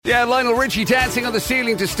Yeah, Lionel Richie dancing on the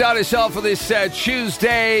ceiling to start us off for this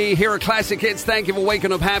Tuesday here at Classic Hits. Thank you for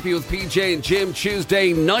waking up happy with PJ and Jim.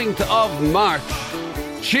 Tuesday, 9th of March.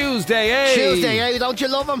 Tuesday, eh? Tuesday, eh? Don't you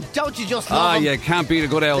love them? Don't you just love them? You can't beat a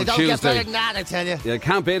good old they don't Tuesday. Get better than that, I tell you. You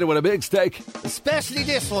can't beat it with a big steak. Especially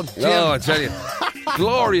this one, Jim. Oh, I tell you.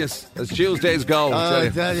 Glorious as Tuesdays go, I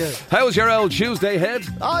tell you. How's your old Tuesday head?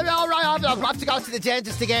 Oh, all right. I have to go to the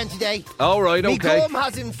dentist again today. All right, okay. My gum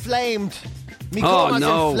has inflamed.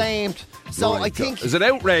 Inflamed. So My I think... God. Is it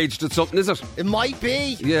outraged at something, is it? It might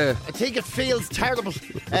be. Yeah. I think it feels terrible.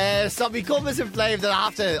 So my gum is inflamed and I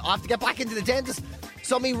have to get back into the dentist.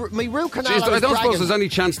 So my root canal Jeez, I don't suppose there's any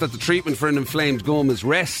chance that the treatment for an inflamed gum is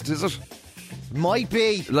rest, is it? Might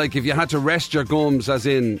be. Like if you had to rest your gums, as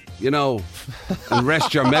in, and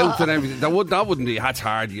rest your mouth and everything, that wouldn't be, that's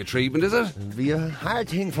hard, your treatment, is it? It'd be a hard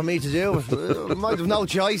thing for me to do. I might have no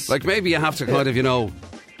choice. Like maybe you have to kind of,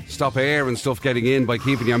 stop air and stuff getting in by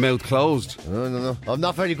keeping your mouth closed. No. I'm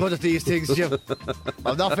not very good at these things, Jim.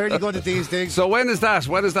 I'm not very good at these things. So when is that?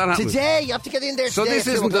 When does that happen? Today. You have to get in there so today.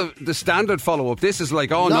 So this isn't the standard follow-up. This is like,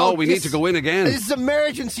 we need to go in again. This is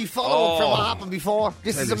emergency follow-up from what happened before.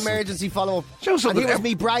 This is emergency follow-up. And it was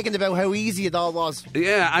me bragging about how easy it all was.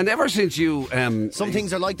 Yeah, and ever since you... some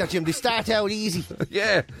things are like that, Jim. They start out easy.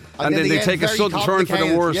 Yeah. And then they take a sudden turn for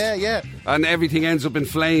the worst. Yeah. And everything ends up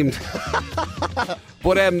inflamed.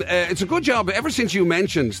 But it's a good job. Ever since you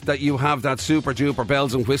mentioned that you have that super duper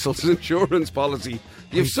bells and whistles insurance policy,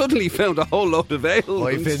 you've suddenly found a whole load of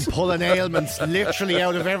ailments. I've been pulling ailments literally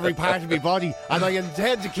out of every part of my body, and I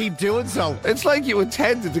intend to keep doing so. It's like you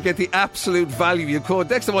intended to get the absolute value you could.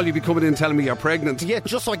 Next of all, you'll be coming in telling me you're pregnant. Yeah,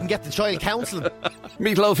 just so I can get the child counselling.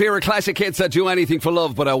 Meatloaf here at Classic Hits. That do anything for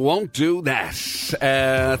love, but I won't do that.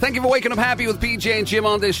 Thank you for waking up happy with PJ and Jim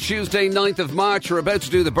on this Tuesday, 9th of March. We're about to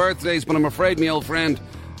do the birthdays, but I'm afraid, my old friend,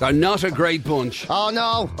 they're not a great bunch. Oh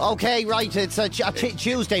no, okay, right, it's a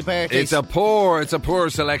Tuesday birthday. It's a poor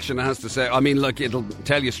selection, I have to say. I mean, look, it'll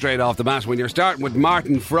tell you straight off the bat when you're starting with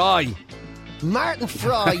Martin Fry. Martin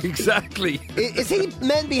Fry? Exactly. Is he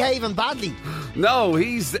men behaving badly? No,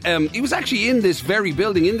 he was actually in this very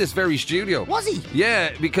building, in this very studio. Was he?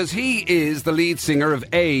 Yeah, because he is the lead singer of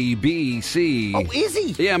ABC. Oh, is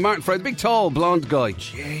he? Yeah, Martin Fry, the big tall blonde guy.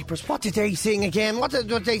 Jeepers, what did they sing again? What did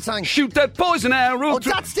they sing? Shoot that poison arrow. Oh,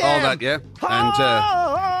 that's them. All that, yeah.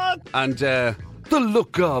 And The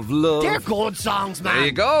Look of Love. They're good songs, man. There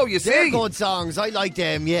you go, you see. They're good songs. I like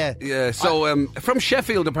them, yeah. Yeah, so from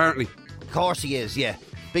Sheffield, apparently. Of course he is, yeah.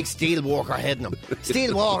 Big steel walker heading him.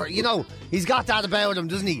 Steel walker, he's got that about him,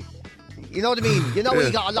 doesn't he? You know what I mean? He got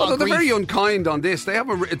a lot of they're grief. very unkind on this. They have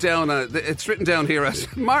it written down. It's written down here as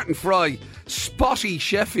Martin Fry, spotty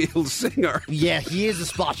Sheffield singer. Yeah, he is a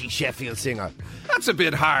spotty Sheffield singer. That's a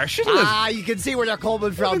bit harsh, isn't it? You can see where they're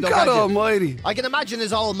coming from. God almighty. I can imagine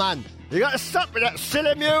his old man. You got to stop with that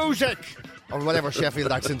silly music. Or whatever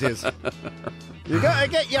Sheffield accent is. You got to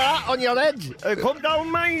get your hat on your head. Come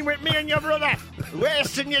down mine with me and your brother.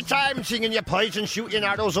 Wasting your time singing your poison, shooting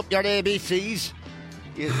arrows up your ABCs.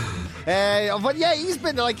 But yeah, he's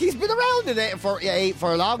been around in it for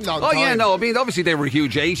a long time. Oh yeah, no, I mean obviously they were a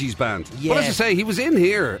huge 80s band. Yeah. But as I say, he was in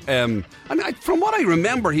here, and from what I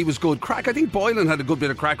remember, he was good crack. I think Boylan had a good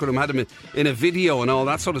bit of crack with him, had him in a video and all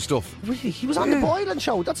that sort of stuff. Really? He was on the Boylan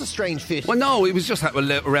show? That's a strange fit. Well, no, it was just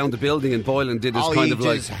around the building, and Boylan did his kind of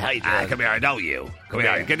like, hey, come here, I know you. Come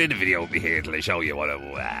here, get in the video with me here till I show you what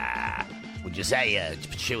Would you say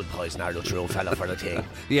shoot poison arrow through a fella for the thing?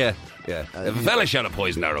 Yeah. If a fella shot a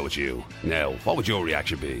poison arrow at you, now, what would your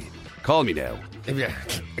reaction be? Call me now.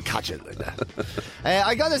 Catch it like that.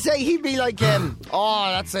 I gotta say, he'd be like,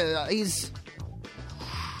 he's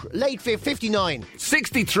late 59.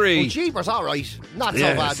 63. Oh, jeepers, all right. Not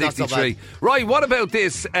so bad, 63. not so bad. Right, what about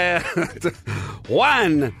this?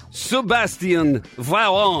 Juan Sebastian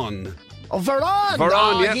Veron. Oh,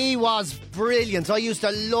 Veron! Yeah. He was brilliant. I used to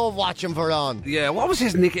love watching Veron. Yeah, what was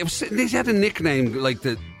his nickname? He had a nickname like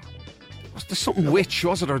was there something witch,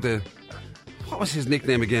 was it? What was his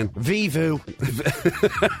nickname again? Vivu.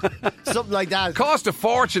 Something like that. Cost a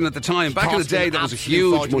fortune at the time. Back in the day, that was a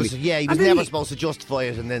huge money. He was never supposed to justify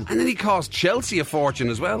it. And then he cost Chelsea a fortune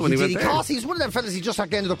as well when he went there. He was one of them fellas, he just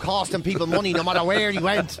ended up costing people money no matter where he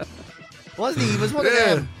went. Wasn't he? He was one of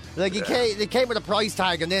them. Like they came with a price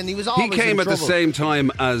tag, and then he was always He came in at trouble. the same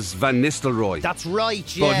time as Van Nistelrooy. That's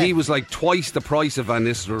right, yeah. But he was like twice the price of Van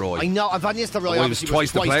Nistelrooy. I know, Van Nistelrooy was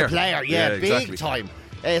twice the player. Yeah, exactly. big time.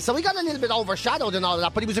 So he got a little bit overshadowed and all of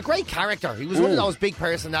that, but he was a great character. He was one of those big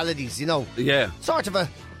personalities, Yeah. Sort of a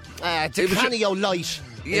DiCanio light,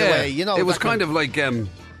 in a way, It was kind of like...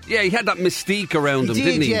 he had that mystique around him,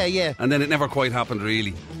 didn't he? Yeah. And then it never quite happened,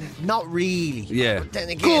 really. Not really. Yeah. But then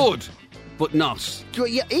again, Good, but not.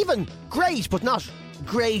 Yeah, even great, but not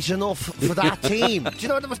great enough for that team. Do you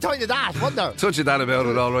know, there was time of that, wasn't there? Touch of that about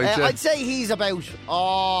it, all right, yeah. I'd say he's about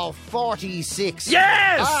 46.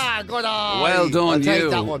 Yes! Ah, good on. Well done, I'll you. take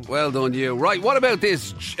that one. Well done, you. Right, what about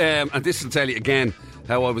this? And this will tell you again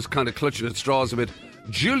how I was kind of clutching at straws a bit.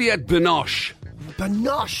 Juliette Binoche.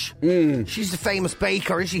 Binoche. She's the famous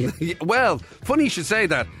baker, is she? Yeah, well, funny you should say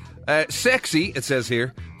that. Sexy, it says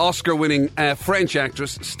here. Oscar-winning French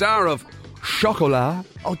actress, star of Chocolat.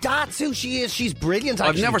 Oh, that's who she is. She's brilliant,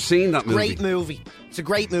 actually. I've never seen that movie. Great movie. It's a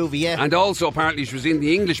great movie, yeah. And also, apparently, she was in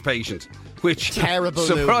The English Patient, which... Terrible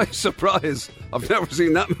surprise, movie. Surprise. I've never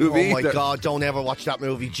seen that movie Oh, my either. God, don't ever watch that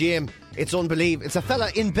movie. Jim, it's unbelievable. It's a fella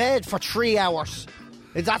in bed for 3 hours.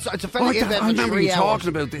 It's a fella in bed I for 3 hours. remember you talking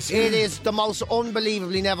about this. It is the most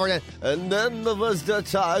unbelievably never... And then there was the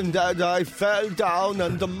time that I fell down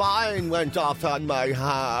and the mine went off on my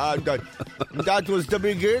hand. That was the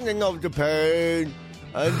beginning of the pain.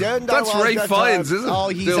 And then That's Ray Fiennes, isn't it?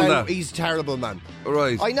 Oh, Doing that. he's terrible, man.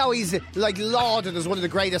 Right. I know he's like lauded as one of the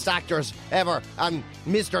greatest actors ever, and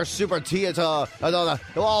Mr. Super Theatre and all that.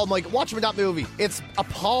 Oh my! Watch him in that movie. It's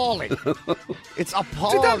appalling. It's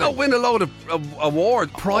appalling. Did that not win a load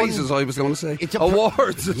of prizes, I was going to say?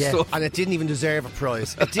 Awards and yeah, stuff. and it didn't even deserve a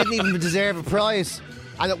prize. It didn't even deserve a prize.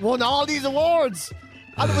 And it won all these awards.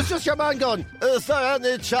 And it was just your man going, is there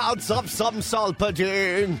any chance of some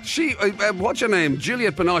Salpadine? She, what's your name?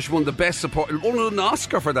 Juliette Binoche won the best support, won an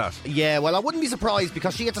Oscar for that. Yeah, well, I wouldn't be surprised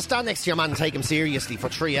because she had to stand next to your man and take him seriously for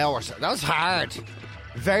 3 hours. That was hard.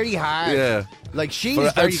 Very hard. Yeah. Like, she's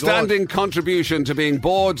For very outstanding good. contribution to being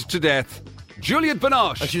bored to death. Juliette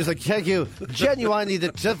Binoche. And she was like, thank you. Genuinely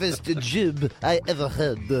the toughest job I ever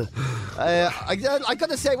had. I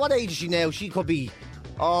gotta say, what age is she now? She could be...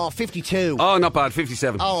 52. Oh, not bad.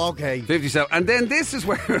 57. Oh, okay. 57. And then this is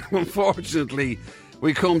where, unfortunately,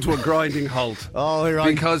 we come to a grinding halt. Oh,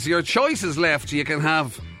 right. Because your choices left, you can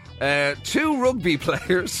have 2 rugby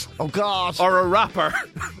players. Oh, God. Or a rapper.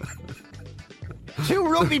 2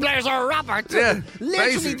 rugby players or a rapper. Yeah, Literally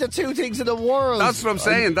basically. the 2 things in the world. That's what I'm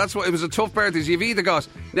saying. That's what it was a tough birthday. You've either got...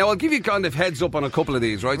 Now, I'll give you kind of heads up on a couple of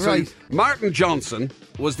these, right? Right. So, Martin Johnson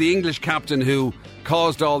was the English captain who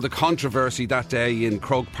caused all the controversy that day in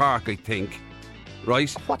Croke Park, I think.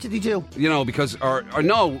 Right? What did he do? You know, because... Or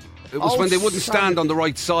no... It was when they wouldn't stand on the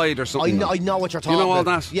right side or something. I know what you're talking about. You know all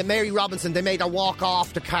that? Yeah, Mary Robinson, they made her walk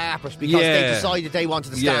off the carpet because they decided they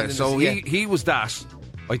wanted to stand in so the... he was that,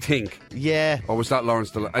 I think. Yeah. Or was that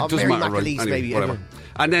Lawrence Delany? It doesn't Mary matter, right? McAleese, Anyway, maybe. whatever.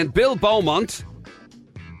 And then Bill Beaumont.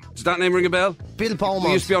 Does that name ring a bell? Bill Beaumont.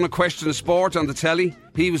 He used to be on A Question of Sport on the telly.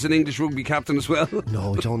 He was an English rugby captain as well.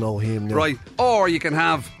 No, I don't know him. No. Right. Or you can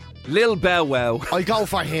have Lil Bow Wow. I'll go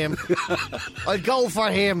for him. I'll go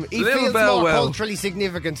for him. He Little feels Bow more Wow. culturally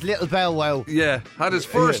significant. Little Bow Wow. Yeah. Had his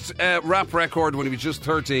first rap record when he was just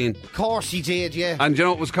 13. Of course he did, yeah. And do you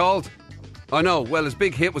know what it was called? I know. Well, his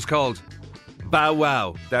big hit was called Bow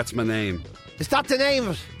Wow. That's my name. Is that the name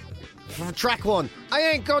of it? For track 1. I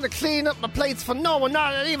ain't going to clean up my plates for no one,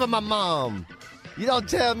 not even my mom. You don't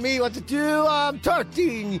tell me what to do. I'm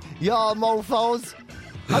 13, y'all mofos.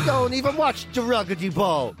 I don't even watch the Ruggedy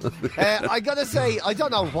Ball. I gotta say, I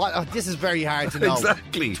don't know what. This is very hard to know.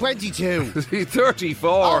 Exactly. 22. He's 34.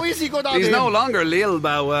 Oh, is he good on He's him? no longer Lil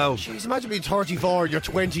Bow Wow. Jeez, imagine being 34 and you're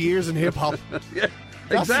 20 years in hip hop. Yeah,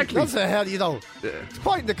 exactly. That's a hell, you know. It's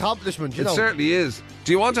quite an accomplishment, you It know. certainly is.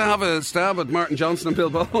 Do you want to have a stab at Martin Johnson and Bill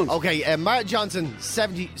Beaumont? Okay, Martin Johnson,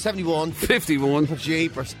 71. 51.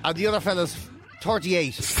 Jeepers. And the other fella's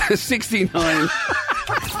 38. 69.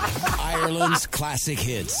 Ireland's classic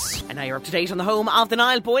hits. And now you're up to date on the home of the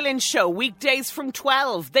Niall Boylan Show. Weekdays from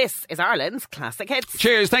 12. This is Ireland's classic hits.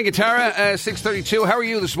 Cheers. Thank you, Tara. 6:32. How are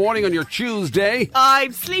you this morning on your Tuesday?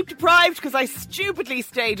 I'm sleep deprived because I stupidly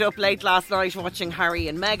stayed up late last night watching Harry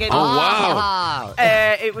and Meghan. Oh, wow.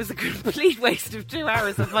 It was a complete waste of 2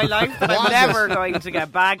 hours of my life that I'm never going to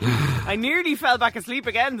get back. I nearly fell back asleep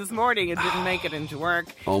again this morning and didn't make it into work.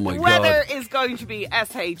 Oh, my the God. weather is going to be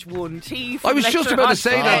SH1T. I was just about to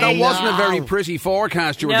say that. That wasn't a very no. pretty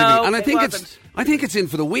forecast you were No, giving. And I it think wasn't. I think it's in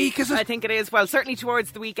for the week, is I it? think it is. Well, certainly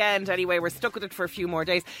towards the weekend anyway. We're stuck with it for a few more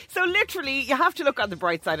days. So literally, you have to look on the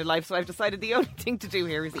bright side of life. So I've decided the only thing to do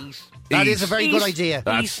here is eat. That Eat. is a very good idea.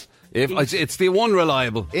 That's it's the one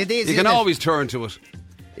reliable. It is, You can isn't it? always turn to it.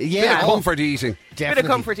 Yeah, Bit of comfort eating. Definitely. Bit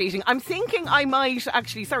of comfort eating. I'm thinking I might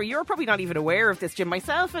actually... Sorry, you're probably not even aware of this, Jim.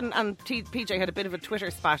 Myself and PJ had a bit of a Twitter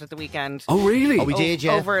spat at the weekend. Oh, really? Oh, we did,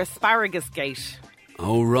 yeah. Over Asparagus Gate.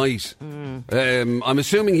 Oh, right. I'm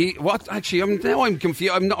assuming he... What? Actually, I'm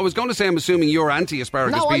confused. I was going to say I'm assuming you're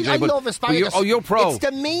anti-asparagus, No, PJ. I but love asparagus. You're pro. It's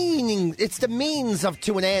the meaning. It's the means of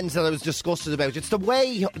to an end that I was disgusted about. It's the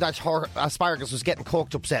way that her asparagus was getting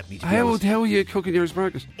cooked upset me. How are you cooking your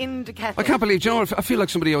asparagus? In the kettle. I can't believe, you know, I feel like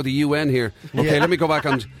somebody out of the UN here. Okay, let me go back.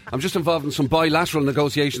 I'm just involved in some bilateral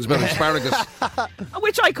negotiations about asparagus.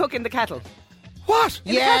 Which I cook in the kettle. What?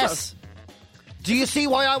 Yes. Do you see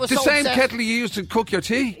why I was The so same upset? kettle you use to cook your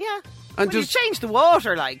tea? Yeah. And You change the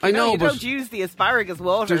water, like. I know, you but don't use the asparagus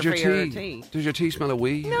water does for your your tea, tea. Does your tea smell of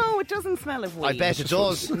wee? No, it doesn't smell of wheat. I bet it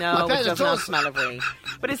does. No, I bet it it does not does. smell of wheat.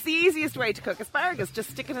 But it's the easiest way to cook asparagus. Just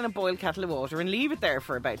stick it in a boiled kettle of water and leave it there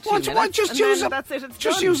for about 2 What? minutes. Just and use then a that's it. It's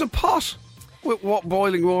just done. use a pot with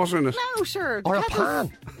boiling water in it. No, sure. Or the a kettle-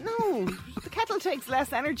 pan. No, the kettle takes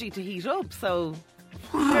less energy to heat up, so.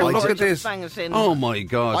 Wow, Therefore, look at just this. bang it in. Oh my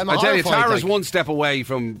God! I'm I tell you, horrified, Tara's like- one step away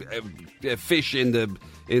from fish in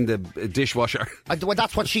the dishwasher. Well,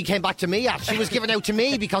 that's what she came back to me at. She was giving out to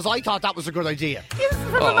me because I thought that was a good idea. This is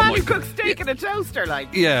from Oh, a man my who God. cooks steak in a toaster,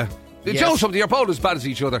 like. Yeah. Yes. Joe, something, you're both as bad as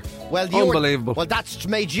each other. Well, you were- Unbelievable. well, that's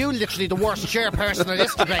made you literally the worst chairperson of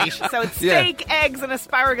this debate. So it's Yeah. steak, eggs, and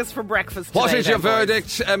asparagus for breakfast. What today, is your then,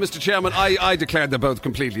 boys. verdict, Mr. Chairman? I declare they're both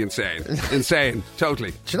completely insane. Insane. Totally.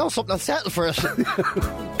 Do you know something? I'll settle for it.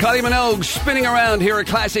 Kylie Minogue spinning around here at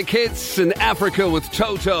Classic Hits in Africa with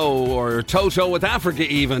Toto, or Toto with Africa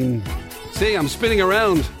even. See, I'm spinning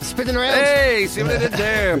around. Spinning around. Hey, see what I did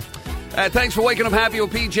there? Thanks for waking up happy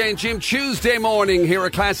with PJ and Jim. Tuesday morning here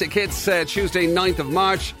at Classic Hits, Tuesday 9th of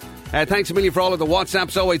March. Thanks a million for all of the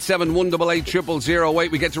WhatsApps, 087 188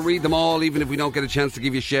 0008. We get to read them all, even if we don't get a chance to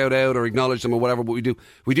give you a shout out or acknowledge them or whatever, but we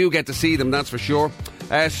do get to see them, that's for sure.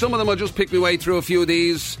 Some of them I'll just pick my way through a few of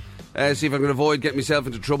these. See if I can avoid getting myself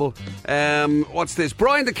into trouble. What's this?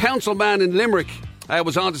 Brian, the councilman in Limerick,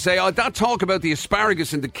 was on to say, that talk about the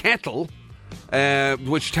asparagus in the kettle,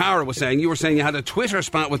 which Tara was saying. You were saying you had a Twitter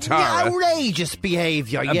spat with Tara Outrageous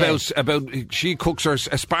behaviour, yeah. about she cooks her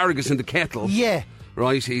asparagus in the kettle. Yeah.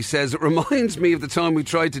 Right, he says, it reminds me of the time we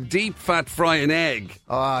tried to deep fat fry an egg.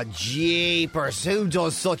 Oh, jeepers. Who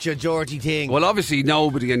does such a dirty thing? Well, obviously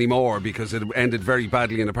nobody anymore because it ended very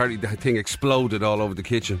badly and apparently the thing exploded all over the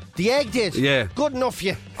kitchen. The egg did? Yeah. Good enough for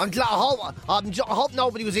you. I'm glad. I hope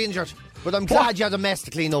nobody was injured. But I'm glad you had a mess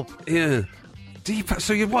to clean up. Yeah. Deep fat.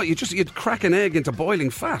 So you'd crack an egg into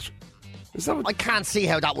boiling fat. Is that what... I can't see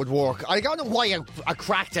how that would work. I don't know why a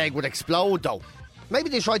cracked egg would explode, though. Maybe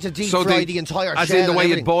they tried to deep fry the entire as shell. in the and way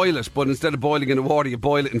everything. you'd boil it, but instead of boiling in the water, you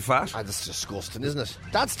boil it in fat? Ah, that's disgusting, isn't it?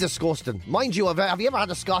 That's disgusting. Mind you, have you ever had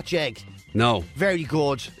a Scotch egg? No. Very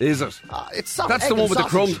good. Is it? It's That's egg the one and with the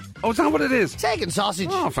sausage. crumbs. Oh, is that what it is? It's egg and sausage.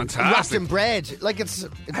 Oh, fantastic. Wrapped in bread. Like it's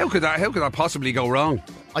How could that possibly go wrong?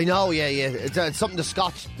 I know, yeah. It's something the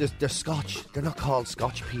Scotch. They're Scotch. They're not called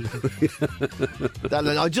Scotch people.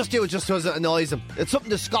 I just do it just because it annoys them. It's something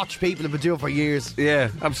the Scotch people have been doing for years. Yeah,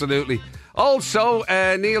 absolutely. Also,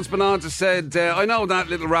 Neil's been on to said, I know that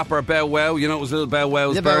little rapper Bow Wow. You know it was little Bow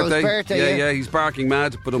Wow's Little Bow Wow's birthday. birthday, yeah. He's barking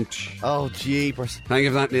mad. But Oh, jeepers. thank you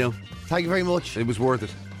for that, Neil. Thank you very much. It was worth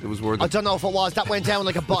it. It was worth I it. don't know if it was. That went down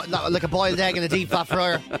like a boiled egg in a deep fat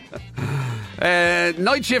fryer.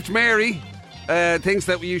 Night Shift Mary thinks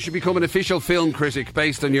that you should become an official film critic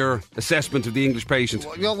based on your assessment of The English Patient.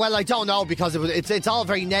 Well, I don't know because it's all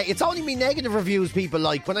very it's only me negative reviews people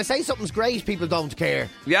like. When I say something's great, people don't care.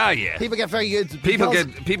 Yeah. People get very good.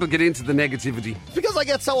 People get into the negativity. Because I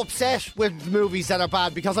get so upset with movies that are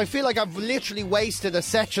bad because I feel like I've literally wasted a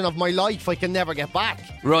section of my life I can never get back.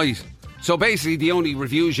 Right. So basically, the only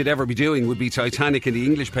reviews you'd ever be doing would be Titanic and The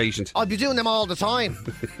English Patient. I'd be doing them all the time.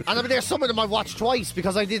 And there's some of them I've watched twice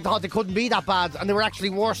because I thought they couldn't be that bad and they were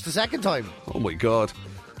actually worse the second time. Oh my God.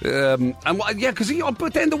 But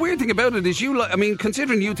then the weird thing about it is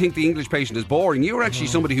considering you think The English Patient is boring, you're actually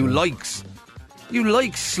somebody who likes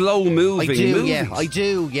slow moving movies. I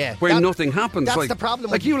do, yeah. Where nothing happens. That's the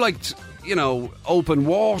problem. Like you liked, Open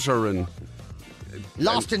Water and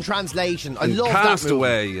Lost in Translation. I and love that movie.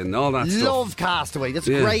 Castaway and all that stuff. Love Castaway. That's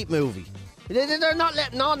a great movie. They're not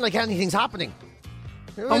letting on like anything's happening.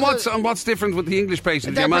 And what's different with The English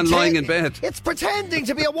Patient? Your man lying in bed. It's pretending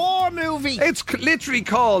to be a war movie. It's literally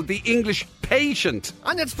called The English Patient.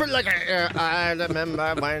 And it's like, I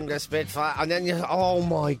remember when the Spitfire, and then oh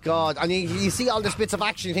my God, and you see all the bits of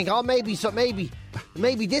action, you think, oh maybe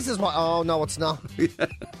this is what. Oh no, it's not.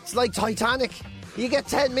 It's like Titanic. You get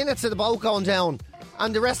 10 minutes of the boat going down,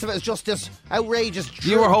 and the rest of it is just this outrageous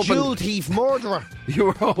jewel thief murderer. You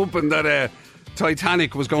were hoping that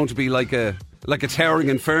Titanic was going to be like a Towering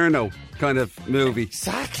Inferno kind of movie.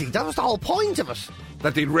 Exactly, that was the whole point of it.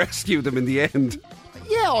 That they'd rescue them in the end.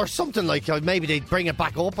 Yeah, or something like maybe they'd bring it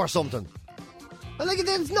back up or something. And like,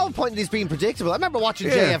 there's no point in this being predictable. I remember watching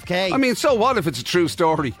JFK. I mean, so what if it's a true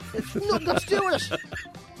story? It's nothing got to do with it.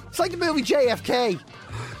 It's like the movie JFK.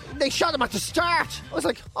 They shot him at the start. I was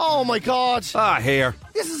like, oh my God. Here.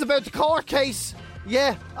 This is about the court case.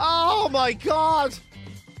 Yeah. Oh my God.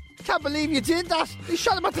 Can't believe you did that. They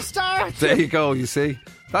shot him at the start. There you go, you see.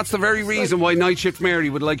 That's the very reason why Night Shift Mary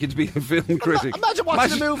would like you to be a film critic. Imagine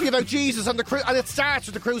watching a movie about Jesus and it starts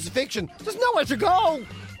with the crucifixion. There's nowhere to go.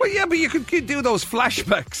 Well, yeah, but you could do those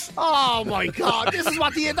flashbacks. Oh my God. This is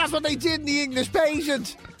that's what they did in The English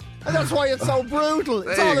Patient. And that's why it's so brutal.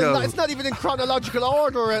 It's not even in chronological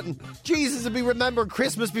order or anything. Jesus would be remembered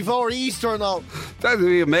Christmas before Easter and all. That would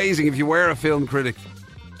be amazing if you were a film critic.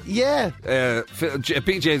 Yeah.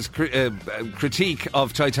 PJ's critique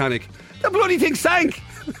of Titanic. The bloody thing sank.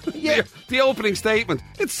 Yeah. the opening statement.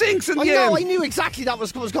 It sinks in the end. I knew exactly that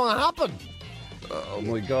was going to happen. Oh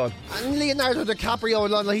my God. And Leonardo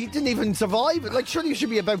DiCaprio, he didn't even survive it. Like, surely it should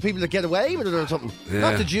be about people that get away with it or something. Yeah.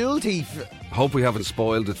 Not the jewel thief. Hope we haven't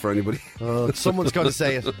spoiled it for anybody. Someone's got to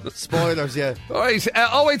say it. Spoilers, yeah. Alright,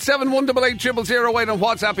 087 188 0008 on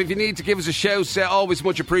WhatsApp if you need to give us a shout. Always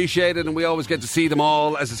much appreciated, and we always get to see them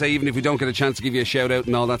all. As I say, even if we don't get a chance to give you a shout out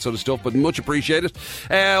and all that sort of stuff, but much appreciated.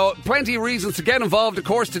 Plenty of reasons to get involved. Of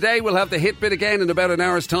course, today we'll have the hit bit again in about an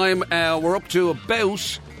hour's time. We're up to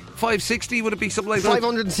about 560, would it be something like that?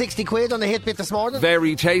 560 quid on the hit bit this morning.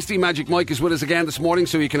 Very tasty. Magic Mike is with us again this morning,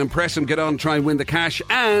 so you can impress him, get on, try and win the cash.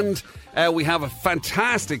 And we have a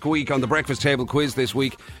fantastic week on the Breakfast Table Quiz this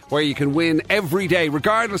week, where you can win every day,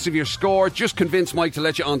 regardless of your score. Just convince Mike to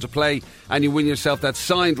let you on to play, and you win yourself that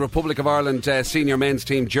signed Republic of Ireland senior men's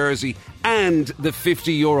team jersey and the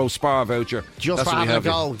 €50 Spar voucher. Just for having a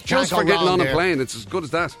go. Just for getting on a plane. It's as good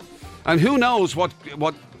as that. And who knows what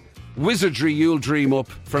wizardry you'll dream up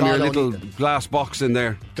from your little glass box in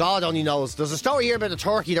there. God only knows. There's a story here about a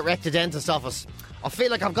turkey that wrecked the dentist office. I feel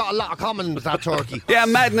like I've got a lot of common with that turkey. Yeah,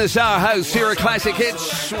 Madness Our House here at Classic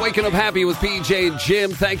Hits. Waking up happy with PJ and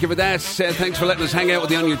Jim. Thank you for that. Thanks for letting us hang out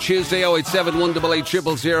with you on your Tuesday. 087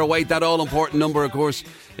 188 0008. That all important number, of course.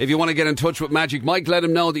 If you want to get in touch with Magic Mike, let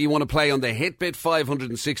him know that you want to play on the hit bit.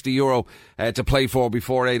 €560 to play for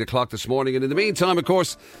before 8 o'clock this morning. And in the meantime, of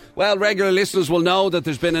course, well, regular listeners will know that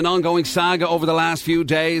there's been an ongoing saga over the last few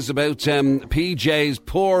days about PJ's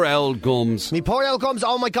poor old gums. Me poor old gums,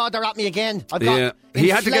 oh my God, they're at me again. He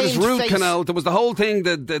had to get his root face. canal. There was the whole thing,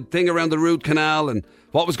 the thing around the root canal and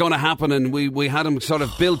what was going to happen, and we had him sort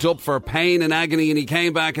of built up for pain and agony, and he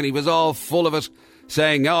came back and he was all full of it,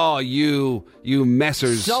 saying, oh, you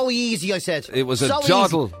messers. So easy, I said. It was so a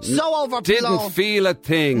doddle. Easy. So overblown. Didn't feel a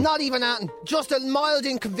thing. Not even that. Just a mild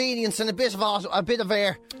inconvenience and a bit of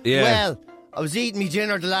air. Yeah. Well, I was eating me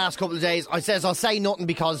dinner the last couple of days. I says I'll say nothing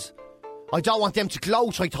because I don't want them to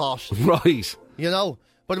gloat, I thought. Right. You know?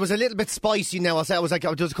 But it was a little bit spicy now. I said there was a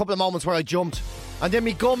couple of moments where I jumped. And then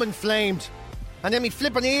me gum inflamed. And then me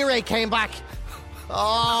flipping earache came back.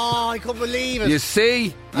 Oh, I couldn't believe it. You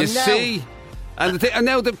see? And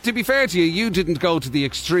now, to be fair to you, you didn't go to the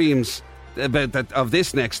extremes about that of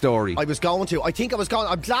this next story. I was going to. I think I was going.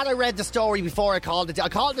 I'm glad I read the story before I called it. I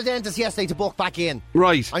called the dentist yesterday to book back in.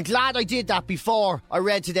 Right. I'm glad I did that before I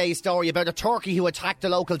read today's story about a turkey who attacked the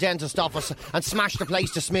local dentist office and smashed the place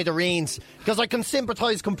to smithereens. Because I can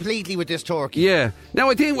sympathise completely with this turkey. Yeah. Now,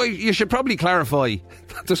 I think you should probably clarify.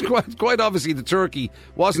 There's quite obviously the turkey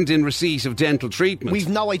wasn't in receipt of dental treatment. We've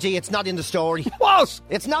no idea. It's not in the story. What?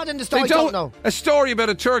 It's not in the story. I don't know. A story about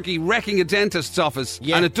a turkey wrecking a dentist's office,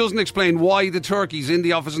 and it doesn't explain why the turkey's in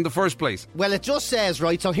the office in the first place. Well, it just says,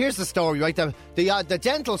 right, so here's the story, right, the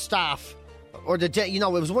dental staff, or it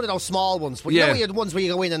was one of those small ones, but you know the ones where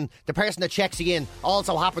you go in and the person that checks you in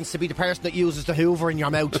also happens to be the person that uses the Hoover in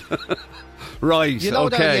your mouth. Right, you know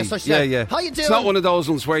okay. Yeah. How you doing? It's not one of those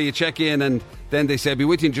ones where you check in and then they say, be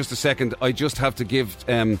with you in just a second, I just have to give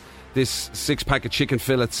this 6-pack of chicken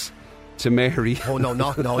fillets to Mary. Oh, no,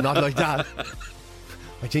 not like that.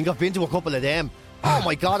 I think I've been to a couple of them. Oh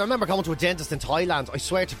my God, I remember going to a dentist in Thailand. I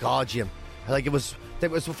swear to God, Jim. Like it was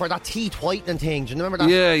for that teeth whitening thing. Do you remember that?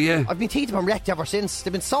 Yeah. I've been teeth have been wrecked ever since.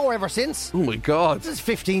 They've been sore ever since. Oh my God. This is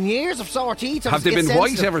 15 years of sore teeth. Have they been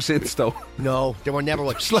white ever since though? No, they were never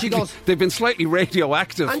white. She goes, they've been slightly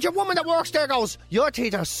radioactive. And your woman that works there goes, your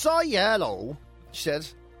teeth are so yellow, she said.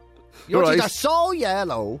 Your teeth are so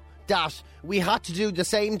yellow that we had to do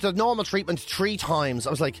the normal treatment 3 times.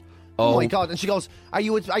 I was like, oh my God. And she goes, are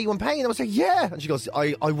you in pain? I was like, yeah. And she goes,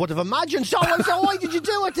 I would have imagined so. I said, why did you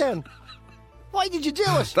do it then? Why did you do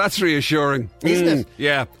it? That's reassuring. Isn't it?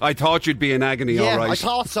 Yeah, I thought you'd be in agony, all right. I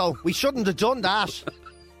thought so. We shouldn't have done that.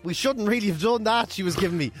 We shouldn't really have done that, she was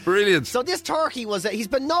giving me. Brilliant. So this turkey he's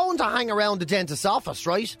been known to hang around the dentist's office,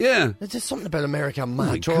 right? Yeah. There's just something about American mad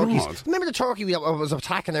my turkeys. God. Remember the turkey was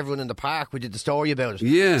attacking everyone in the park? We did the story about it.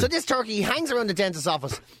 Yeah. So this turkey, he hangs around the dentist's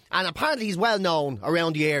office, and apparently he's well known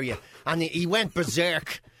around the area. And he went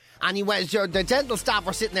berserk. And the dental staff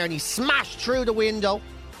were sitting there, and he smashed through the window,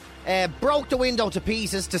 broke the window to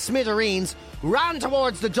pieces, to smithereens, ran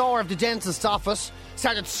towards the door of the dentist's office,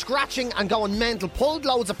 started scratching and going mental, pulled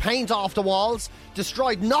loads of paint off the walls,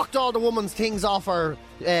 knocked all the woman's things off her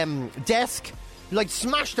desk, like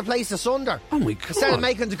smashed the place asunder. Oh my God. Started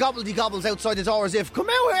making the gobbledy-gobbles outside the door as if, come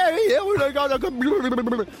out here, Wow.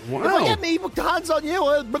 if I get me hands on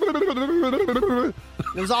you,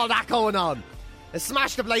 there was all that going on. It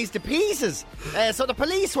smashed the place to pieces. So the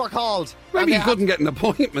police were called. Maybe he couldn't get an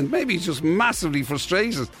appointment. Maybe he's just massively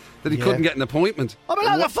frustrated that he couldn't get an appointment. I've been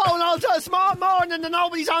on the phone all day small morning and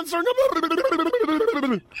nobody's answering.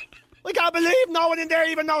 I can't believe no one in there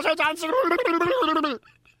even knows how to answer.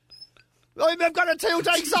 I've got a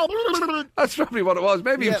toothache, so... That's probably what it was.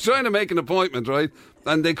 Maybe he was trying to make an appointment, right?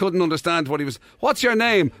 And they couldn't understand what he was... What's your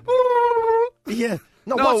name? Yeah.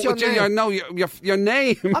 No, what's your name? Your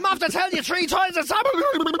name. I'm after telling you 3 times.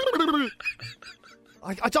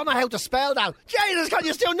 I don't know how to spell that. Jesus, can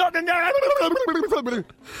you still nothing there?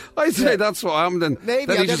 I'd say that's what happened. And Maybe,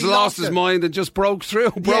 then he just lost his mind and just broke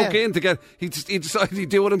in to get... He decided he'd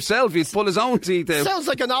do it himself. He'd pull his own teeth out. Sounds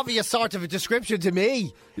like an obvious sort of a description to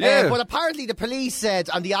me. Yeah. But apparently the police said,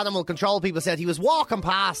 and the animal control people said, he was walking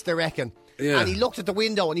past, they reckon. Yeah. And he looked at the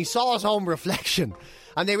window and he saw his own reflection.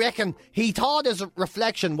 And they reckon he thought his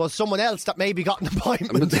reflection was someone else that maybe got an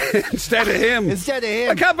appointment. Instead of him.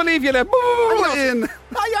 I can't believe you let in.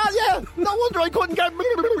 Yeah. No wonder I couldn't get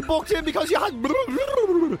booked in because you had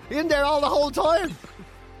in there all the whole time.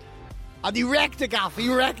 And he wrecked the gaff.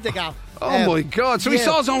 Oh my God. So he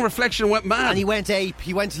saw his own reflection and went mad. And he went ape.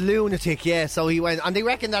 He went lunatic, yeah. So he went... And they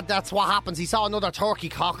reckon that's what happens. He saw another turkey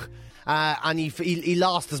cock. And he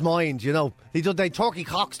lost his mind, you know. Turkey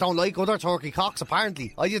cocks don't like other turkey cocks,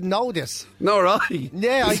 apparently. I didn't know this. No, right.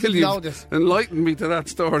 Yeah, I didn't know this. Enlighten me to that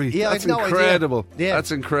story. Yeah, that's I've no incredible. Idea. Yeah.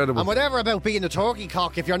 That's incredible. And whatever about being a turkey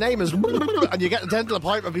cock, if your name is and you get a dental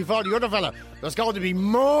appointment before the other fella, there's going to be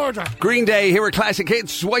murder. Green Day, here are classic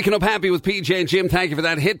hits. Waking up happy with PJ and Jim. Thank you for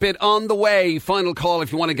that hit bit on the way. Final call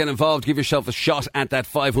if you want to get involved. Give yourself a shot at that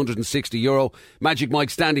 €560. Magic Mike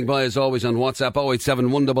standing by as always on WhatsApp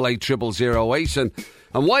 087 188 0008.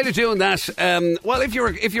 And while you're doing that, well, if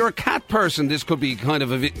you're a cat person, this could be kind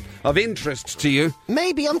of interest to you.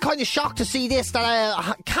 Maybe. I'm kind of shocked to see this,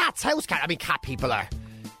 that cat people are,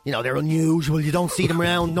 you know, they're unusual. You don't see them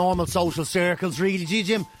around normal social circles, really, do you,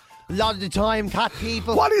 Jim? A lot of the time, cat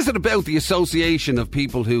people. What is it about the association of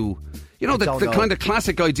people who, you know, the kind of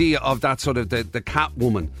classic idea of that sort of the cat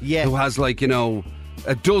woman, who has, like, you know,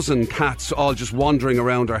 a dozen cats all just wandering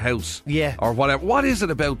around her house, or whatever. What is it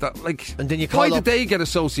about that? Like, and then you why did they get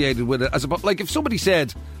associated with it? As about, like, if somebody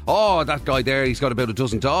said, "Oh, that guy there, he's got about a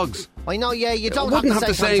dozen dogs." I know, yeah, you don't have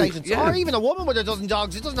the same connotations. Or even a woman with a dozen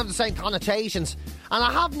dogs, it doesn't have the same connotations. And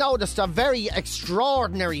I have noticed a very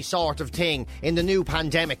extraordinary sort of thing in the new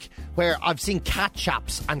pandemic, where I've seen cat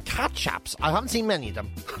chaps, and cat chaps, I haven't seen many of them.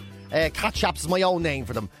 Cat chaps is my own name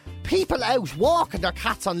for them. People out walking their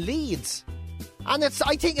cats on leads. And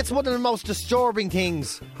I think it's one of the most disturbing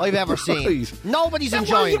things I've ever seen. Right. Nobody's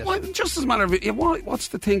enjoying it. Just as a matter of what's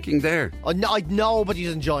the thinking there?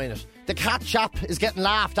 Nobody's enjoying it. The cat chap is getting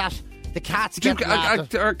laughed at. The cat's getting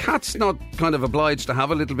laughed at. Are cats not kind of obliged to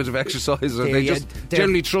have a little bit of exercise? Or are they just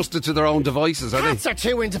generally trusted to their own devices? Cats are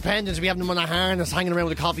too independent to be having them on a harness hanging around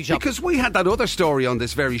with a coffee shop. Because we had that other story on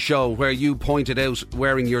this very show where you pointed out,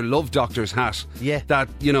 wearing your Love Doctor's hat, that,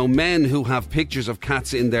 you know, men who have pictures of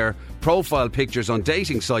cats in their profile pictures on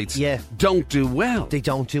dating sites don't do well. They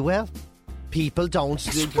don't do well. People don't.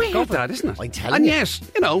 It's weird, that, isn't it? I'm telling you. And yes,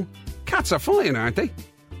 you know, cats are fine, aren't they?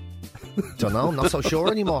 Don't know, I'm not so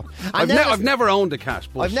sure anymore. I've never owned a cat.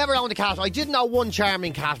 But I've never owned a cat. I did know one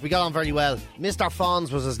charming cat. We got on very well. Mr.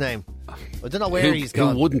 Fonz was his name. I don't know where he's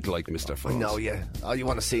gone. Who wouldn't like Mr. Fonz? I know, yeah. Oh, you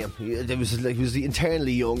want to see him. He was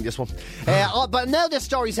internally young, this one. But now this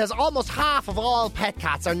story says almost half of all pet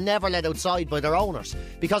cats are never let outside by their owners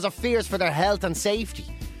because of fears for their health and safety.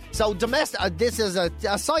 So this is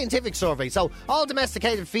a scientific survey. So all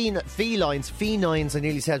domesticated felines, I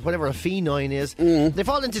nearly said, whatever a feline is, they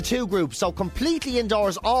fall into 2 groups. So completely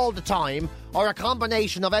indoors all the time, or a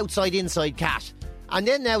combination of outside-inside cat. And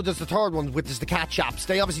then now there's the third one, which is the cat chaps.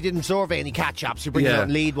 They obviously didn't survey any cat chaps who bring them out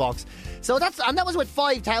on lead walks. So that was with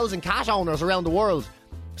 5,000 cat owners around the world.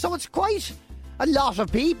 So it's quite A lot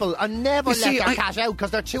of people and never You see, let their cat out because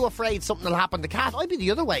they're too afraid something will happen to the cat. I'd be the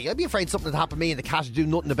other way. I'd be afraid something would happen to me and the cat would do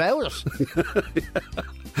nothing about it.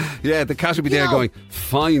 Yeah, the cat would be You there know- going,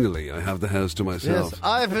 finally, I have the house to myself. Yes,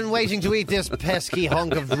 I've been waiting to eat this pesky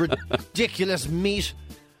hunk of ridiculous meat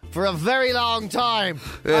for a very long time.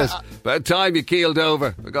 Yes, about time you keeled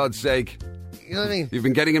over, for God's sake. You know what I mean? You've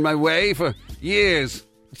been getting in my way for years.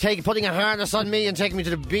 Putting a harness on me and taking me to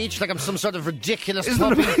the beach like I'm some sort of ridiculous Isn't it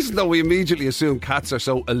puppy. amazing though we immediately assume cats are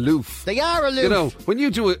so aloof? They are aloof. You know,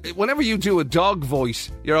 whenever you do a dog voice,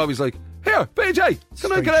 you're always like, here, PJ,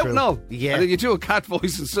 can I very get out true. now? Yeah. And then you do a cat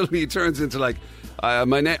voice and suddenly it turns into like,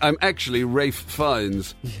 I'm actually Rafe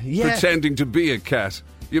Fiennes, Yeah. pretending to be a cat.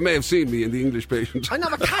 You may have seen me in The English Patient. I know,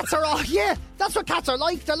 but cats are all... Yeah, that's what cats are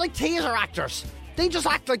like. They're like theatre actors. They just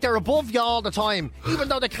act like they're above you all the time, even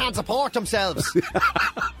though they can't support themselves.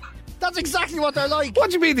 That's exactly what they're like. What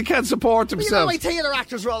do you mean they can't support You know, themselves? like theatre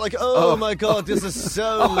actors are all like, oh my God, this is so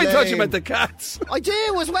Oh, I thought you lame. meant the cats. I do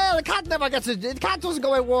as well. The cat never gets the cat doesn't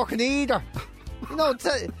go out working either. You know,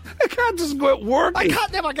 A cat doesn't go out a working.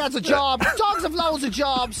 cat never gets a job. Dogs have loads of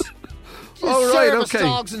jobs. Oh, right, service okay.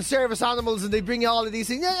 dogs and service animals, and they bring you all of these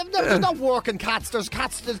things. There's not working cats. There's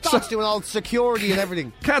dogs doing all security and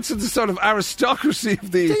everything. Cats are the sort of aristocracy of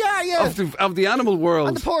the They are, yeah. of the animal world.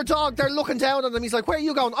 And the poor dog, they're looking down on him. He's like, where are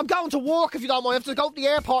you going? I'm going to work if you don't mind. I have to go to the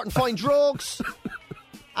airport and find drugs.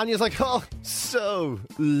 And he's like, oh, so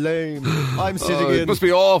lame. I'm sitting It in. must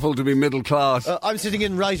be awful to be middle class. I'm sitting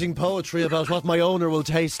in writing poetry about what my owner will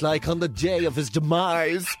taste like on the day of his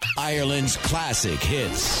demise. Ireland's classic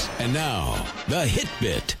hits. And now, the Hit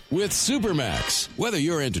Bit with Supermax. Whether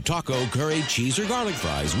you're into taco, curry, cheese, or garlic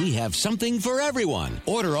fries, we have something for everyone.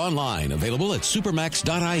 Order online, available at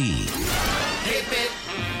supermax.ie. Hit Bit.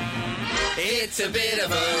 It's a bit of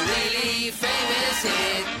a really famous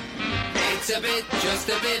hit. It's a bit, just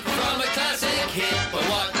a bit from a classic hit. But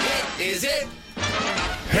what hit is it?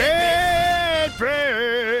 Hit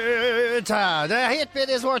Bit! The Hit Bit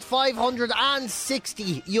is worth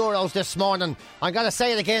 €560 this morning. I'm going to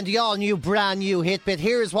say it again to y'all, brand new Hit Bit.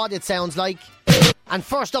 Here's what it sounds like. And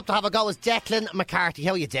first up to have a go is Declan McCarthy.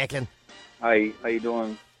 How are you, Declan? Hi, how you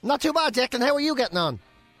doing? Not too bad, Declan. How are you getting on?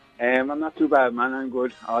 I'm not too bad, man. I'm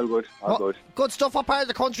good. All good. All good. Good stuff. What part of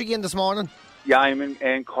the country you in this morning? Yeah, I'm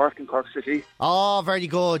in Cork City. Oh, very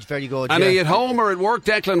good, very good. And yeah. are you at home or at work,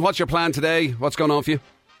 Declan? What's your plan today? What's going on for you?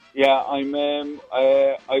 Yeah, I'm.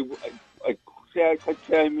 I'd say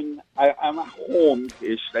I'm at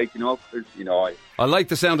home-ish, like, you know, 'cause, you know, I like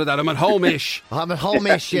the sound of that. I'm at home-ish. I'm at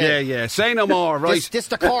home-ish, yeah. Yeah. Say no more, right? This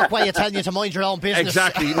the Cork way of telling you to mind your own business.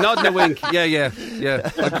 Exactly. Nodding a wink. Yeah.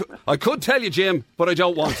 I could tell you, Jim, but I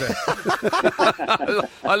don't want to.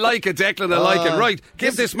 I like it, Declan. I like it. Right.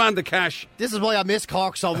 Give this man the cash. This is why I miss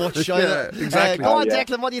Cork so much. Yeah, exactly. Go on, yeah.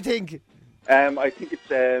 Declan, what do you think? I think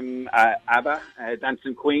it's ABBA,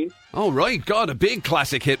 Dancing Queen. Oh, right. God, a big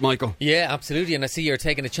classic hit, Michael. Yeah, absolutely. And I see you're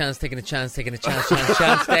taking a chance, chance,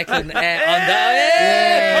 Declan. On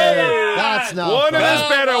That's not One of bad. his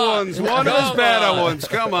better ones. One of his better ones.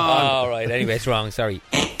 Come on. All right. Anyway, it's wrong. Sorry.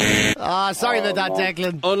 Sorry about that,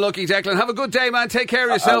 Declan. Unlucky, Declan. Have a good day, man. Take care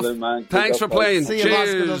of yourself. Alan, man. Thanks Good for luck, playing. See you, boss.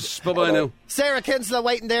 Good Cheers. Bye-bye now. Sarah Kinsella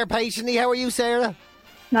waiting there patiently. How are you, Sarah?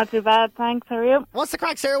 Not too bad, thanks. How are you? What's the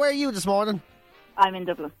crack, Sarah? Where are you this morning? I'm in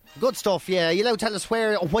Dublin. Good stuff, yeah. You allowed to tell us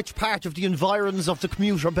which part of the environs of the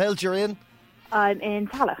commuter belt you're in? I'm in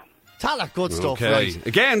Tala. Tala, good stuff, Okay. right.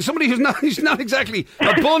 Again, somebody who's not exactly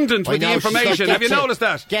abundant I with the know, she's like, information. get Have you to- noticed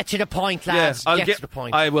that? Get to the point, lads. I'll get to the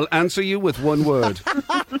point. I will answer you with one word.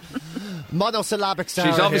 Monosyllabic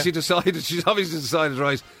Sarah. She's obviously decided,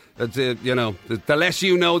 right, that the less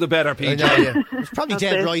you know, the better, I PJ. know, yeah. It's probably That's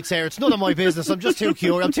dead it. right, Sarah. It's none of my business. I'm just too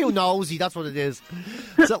curious. I'm too nosy. That's what it is.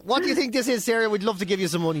 So, what do you think this is, Sarah? We'd love to give you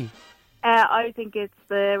some money. I think it's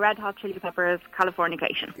the Red Hot Chili Peppers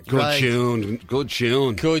Californication. Good Right. tune. Good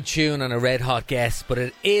tune. Good tune and a red hot guess, but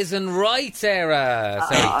it isn't right, Sarah.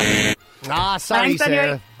 Sorry. Sorry, Thanks, anyway.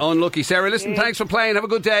 Sarah. Unlucky, Sarah. Listen, thanks for playing. Have a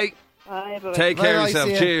good day. Bye-bye. Take care of Bye-bye, yourself.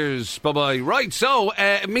 see ya. Cheers. Bye-bye. Right, so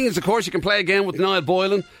it means, of course, you can play again with Niall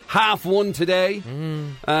Boylan. 1:30 today.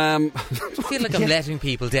 I feel like I'm letting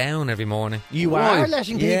people down every morning. You Why? are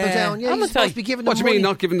letting people Yeah. down. Yeah, I'm you're a supposed type- to be giving them What do you mean, money.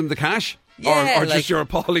 not giving them the cash? Yeah, or like- just your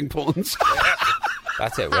appalling puns?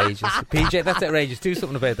 That's outrageous. PJ, that's outrageous. Do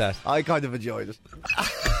something about that. I kind of enjoyed it.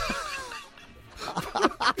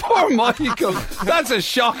 Poor Michael. That's a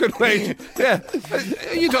shocking way. Yeah.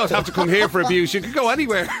 You don't have to come here for abuse. You could go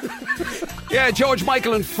anywhere. Yeah, George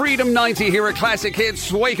Michael and Freedom 90 here at Classic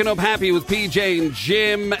Hits. Waking up happy with PJ and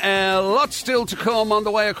Jim. Lots still to come on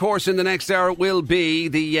the way, of course. In the next hour will be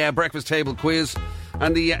the breakfast table quiz.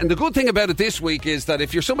 And the good thing about it this week is that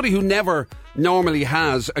if you're somebody who never normally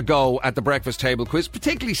has a go at the breakfast table quiz,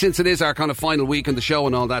 particularly since it is our kind of final week in the show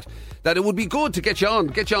and all that it would be good to get you on,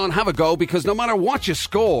 have a go, because no matter what you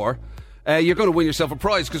score, you're going to win yourself a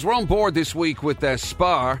prize, because we're on board this week with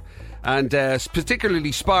Spar. And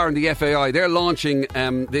particularly Spar and the FAI, they're launching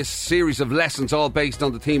this series of lessons all based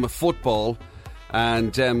on the theme of football.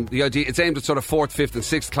 And the idea, it's aimed at sort of 4th, 5th and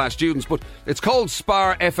 6th class students, but it's called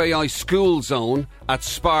Spar FAI School Zone at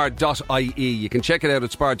spar.ie. You can check it out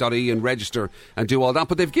at spar.ie and register and do all that.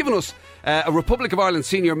 But they've given us a Republic of Ireland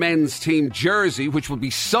senior men's team jersey, which will be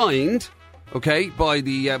signed, okay, by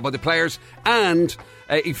the players, and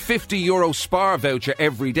a €50 Spar voucher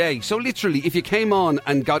every day. So literally, if you came on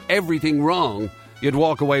and got everything wrong, you'd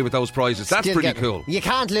walk away with those prizes. That's Still pretty cool. You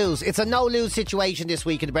can't lose. It's a no-lose situation this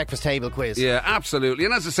week in the breakfast table quiz. Yeah, absolutely.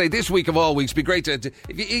 And as I say, this week of all weeks, it'd be great to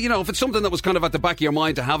if it's something that was kind of at the back of your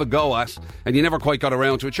mind to have a go at, and you never quite got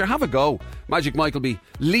around to it, sure, have a go. Magic Mike will be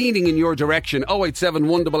leaning in your direction. 087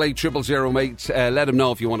 188 0008. Let him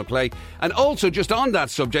know if you want to play. And also, just on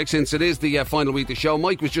that subject, since it is the final week of the show,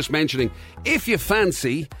 Mike was just mentioning, if you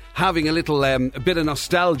fancy having a little a bit of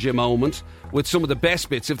nostalgia moment with some of the best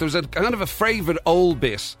bits, if there's a kind of a favourite old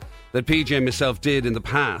bit that PJ and myself did in the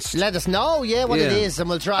past, let us know, what it is, and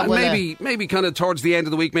we'll try. And maybe kind of towards the end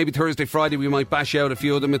of the week, maybe Thursday, Friday, we might bash out a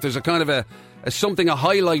few of them. If there's a kind of a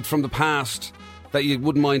highlight from the past that you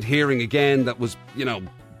wouldn't mind hearing again, that was,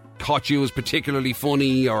 caught you as particularly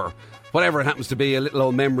funny, or whatever it happens to be, a little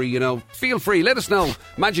old memory, feel free, let us know.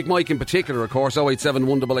 Magic Mike in particular, of course, 087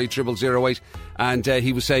 188 0008. And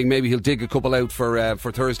he was saying maybe he'll dig a couple out for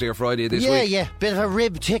Thursday or Friday this week. Yeah, bit of a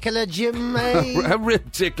rib tickler, Jim. A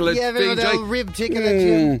rib tickler, yeah, PJ. a rib tickler,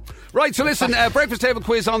 Jim. Right, so listen, breakfast table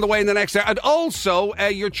quiz on the way in the next hour. And also,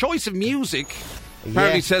 your choice of music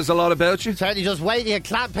apparently says a lot about you. Certainly just waiting.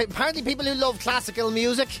 Apparently people who love classical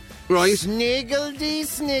music. Right. Sniggledy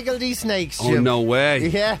snakes, Jim. Oh, no way.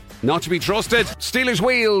 Yeah. Not to be trusted. Steelers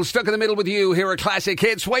Wheel, stuck in the middle with you here at Classic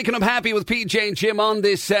Hits. Waking up happy with PJ and Jim on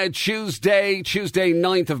this Tuesday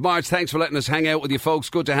 9th of March. Thanks for letting us hang out with you, folks.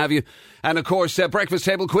 Good to have you. And of course, breakfast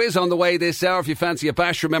table quiz on the way this hour. If you fancy a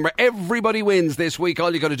bash, remember, everybody wins this week.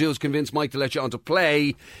 All you got to do is convince Mike to let you on to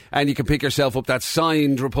play, and you can pick yourself up that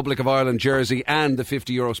signed Republic of Ireland jersey and the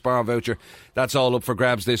 €50 Spar voucher. That's all up for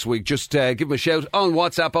grabs this week. Just give him a shout on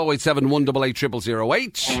WhatsApp, 087 188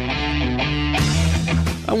 0008.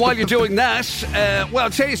 And while you're doing that, well,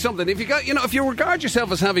 I'll tell you something. If you got, if you regard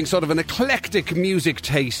yourself as having sort of an eclectic music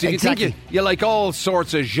taste, if you think you like all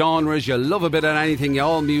sorts of genres, you love a bit of anything,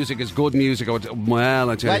 all music is good music. Well,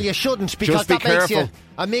 I tell you. Well, you shouldn't, because that makes you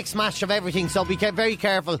a mix match of everything. So be very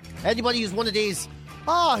careful. Anybody who's one of these,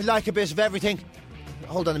 I like a bit of everything.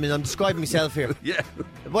 Hold on a minute, I'm describing myself here. Yeah.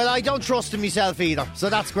 Well, I don't trust in myself either, so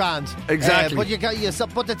that's grand. Exactly.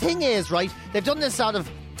 But the thing is, right, they've done this sort of,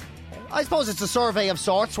 I suppose it's a survey of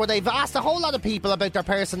sorts, where they've asked a whole lot of people about their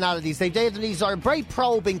personalities. These are very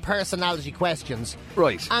probing personality questions.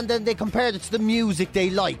 Right. And then they compared it to the music they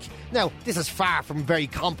like. Now, this is far from very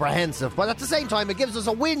comprehensive, but at the same time, it gives us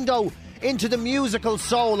a window into the musical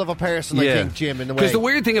soul of a person, I think, Jim, in a way. Because the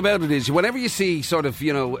weird thing about it is, whenever you see sort of,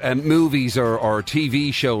 movies or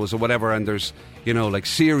TV shows or whatever, and there's, like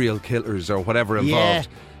serial killers or whatever involved,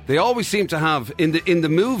 they always seem to have, in the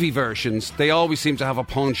movie versions, they always seem to have a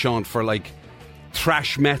penchant for, like,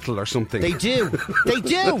 thrash metal or something. They do. They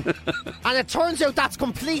do. And it turns out that's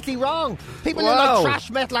completely wrong. People who like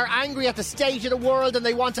thrash metal are angry at the state of the world, and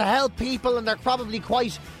they want to help people, and they're probably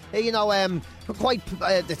quite,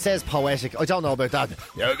 it says poetic. I don't know about that.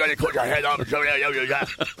 You're going to cut your head off.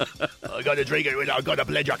 I'm going to drink it. I'm going to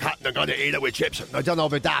blend your cat, and I'm going to eat it with chips. I don't know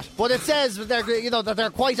about that. But it says that they're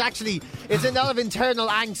quite actually, it's a lot of internal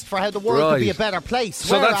angst for how the world could be a better place.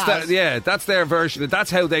 So that's their version.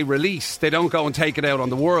 That's how they release. They don't go and take it out on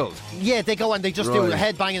the world. Yeah, they go and they just do a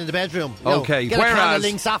head banging in the bedroom. Okay. Get a can of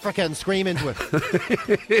Lynx Africa and scream into it.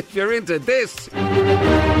 If you're into this.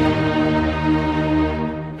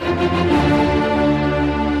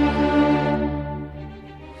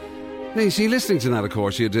 Now, you see, listening to that, of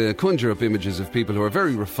course, you'd conjure up images of people who are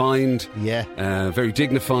very refined, very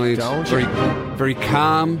dignified, very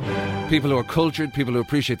calm, people who are cultured, people who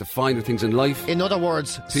appreciate the finer things in life. In other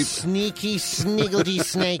words, sneaky, sniggledy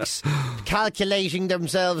snakes, calculating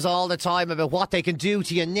themselves all the time about what they can do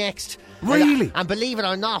to you next. Really? And believe it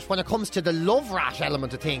or not, when it comes to the love rat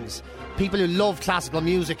element of things, people who love classical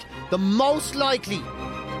music, the most likely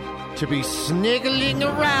to be sniggling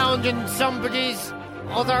around in somebody's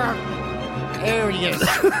other areas.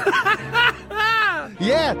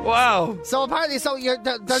 Yeah. Wow. So apparently,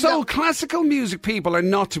 they're So not- classical music people are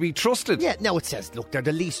not to be trusted. Yeah, no, it says, look, they're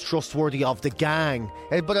the least trustworthy of the gang.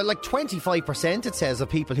 But like 25%, it says, of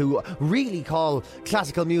people who really call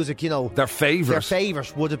classical music, you know, Their favourite. Their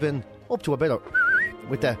favourite would have been up to a bit of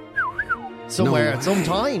with the somewhere at some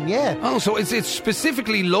time, yeah. Oh, so it's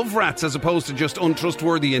specifically love rats as opposed to just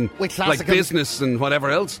untrustworthy in With like classical- business and whatever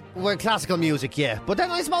else. Well, classical music, yeah. But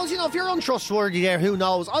then I suppose, you know, if you're untrustworthy there, who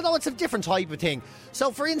knows? Although it's a different type of thing.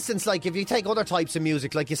 So, for instance, like if you take other types of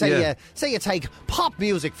music, like you say, Yeah. say you take pop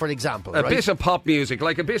music, for example, A right? bit of pop music,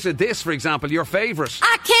 like a bit of this, for example, your favourite.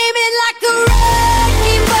 I came in like a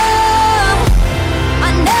wrecking ball.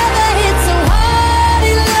 I never hit so hard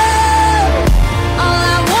in love. All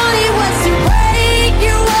I wanted was to break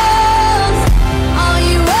your walls. All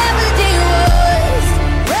you ever did was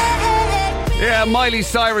wreck me. Yeah, Miley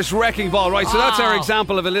Cyrus, Wrecking Ball, right? So that's our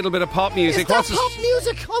example of a little bit of pop music. Is that What's this- pop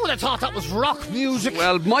music? I would have thought that was rock music.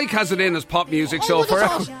 Well, Mike has it in as pop music, so I would for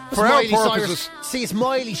have our, thought- for our Miley purposes. Cyrus. See, it's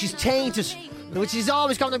Miley. She's tainted. Which she's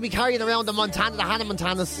always going to be carrying around the Hannah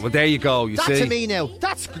Montanas. Well, there you go, you That see. to me now,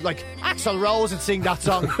 that's like Axl Rose would sing that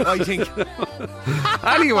song, I think.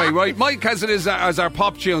 Anyway, right, Mike has it as our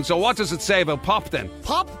pop tune, so what does it say about pop then?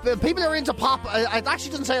 Pop, people who are into pop, it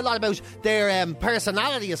actually doesn't say a lot about their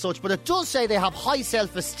personality as such, but it does say they have high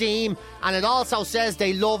self-esteem, and it also says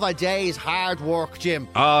they love a day's hard work, Jim.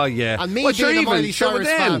 Oh, yeah. And me Well, sure, being a even, Miley sure, Cyrus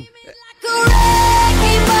then. fan. Like a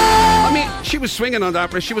wrecking ball. I mean, she was swinging on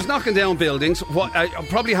that, but she was knocking down buildings.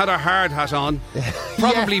 Probably had her hard hat on.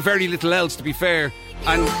 Probably very little else, to be fair.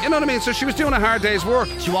 And you know what I mean. So she was doing a hard day's work.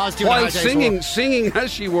 She was doing a while hard day's work. singing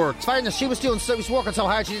as she worked. Fairness, she was working so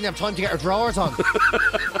hard she didn't have time to get her drawers on.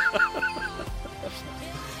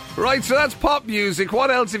 Right, so that's pop music.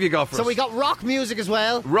 What else have you got for So us? we got rock music as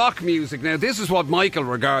well. Rock music. Now, this is what Michael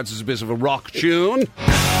regards as a bit of a rock tune.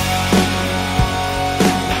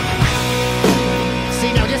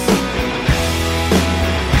 See now this.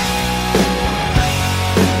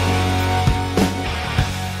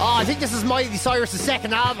 Oh, I think this is Miley Cyrus'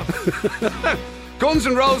 second album. Guns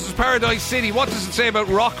N' Roses, Paradise City. What does it say about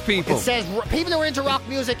rock people? It says people who are into rock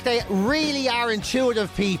music, they really are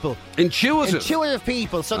intuitive people. Intuitive. Intuitive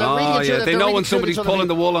people. So they're really Oh, intuitive. yeah, they They're know really when intuitive somebody's to other pulling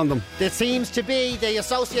the people. wool on them. There seems to be, they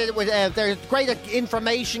associate it with, they're great at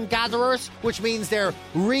information gatherers, which means they're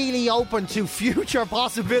really open to future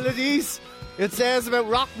possibilities. It says about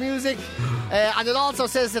rock music. And it also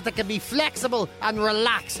says that they can be flexible and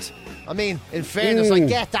relaxed. I mean, in fairness, I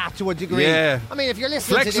get that to a degree. Yeah. I mean, if you're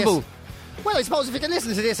listening Flexible. to this... Well, I suppose if you can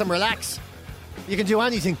listen to this and relax, you can do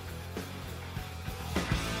anything.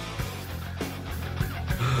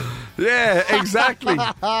 Yeah, exactly.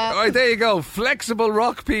 All right, there you go. Flexible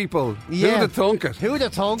rock people. Yeah. Who'd have thunk it? Who'd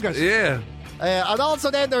have thunk it? Yeah. And also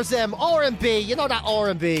then there's R&B. You know that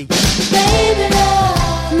R&B. Baby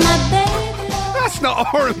love, my baby love. That's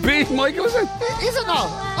not R&B, Michael, is it? Is it not?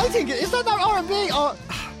 I think is that not R&B? Or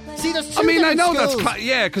see, there's two I mean, I different know that's... schools.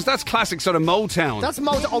 yeah, because that's classic sort of Motown. That's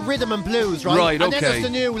rhythm and blues, right? Right, And then okay. there's the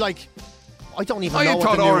new, like... I don't even I know what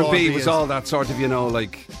thought the new R&B was is. all that sort of, you know,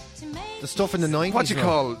 like... The stuff in the 90s. What do you right?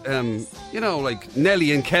 call, you know, like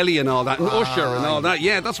Nelly and Kelly and all that, and Usher and all that.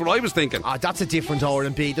 Yeah, that's what I was thinking. Ah, that's a different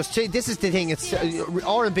R&B. This is the thing. It's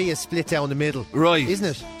R&B is split down the middle, Right. Isn't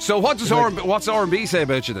it? So what does what's R&B say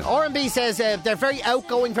about you then? R&B says they're very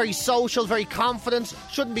outgoing, very social, very confident.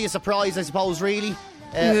 Shouldn't be a surprise, I suppose. Really,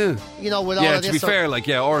 Yeah. you know, with all Yeah, of to this. be fair, like,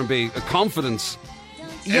 yeah, R&B, confidence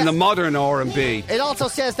Yeah. in the modern R&B. It also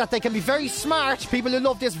says that they can be very smart. People who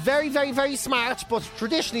love this, very, very, very smart. But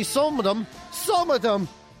traditionally, some of them,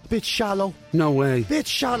 a bit shallow. No way. Bit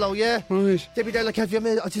shallow, yeah. Right. They'd be there like,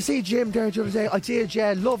 did you see Jim there the other day? I did,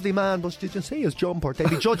 yeah, lovely man, but did you see his jumper? They'd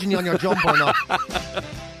be judging you on your jumper now.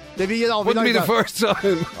 They'd be, you know, Wouldn't be the first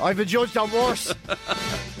time. I've been judged on worse.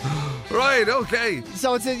 Right, okay.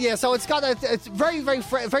 So it's it's very, very,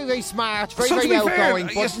 very, very smart, very, So to very be fair, outgoing,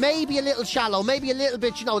 but yes. maybe a little shallow, maybe a little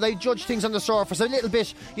bit, you know, they judge things on the surface, a little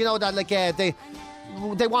bit, you know, that like they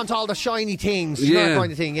want all the shiny things, you know, that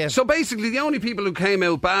kind of thing, yeah. So basically, the only people who came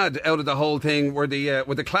out bad out of the whole thing were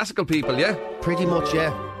the classical people, yeah? Pretty much,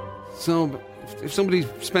 yeah. So if somebody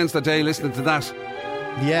spends their day listening to that...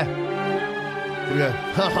 Yeah.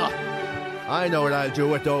 Yeah. I know what I'll do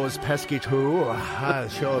with those pesky two. I'll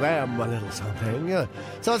show them a little something. Yeah.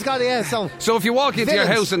 So it's got, yeah, So if you walk into your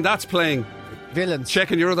Villains. house and that's playing... Villains.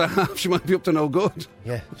 Checking your other half, she might be up to no good.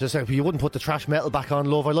 Yeah, just like you wouldn't put the trash metal back on,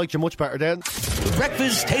 love. I liked you much better then. The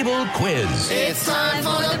Breakfast Table Quiz. It's time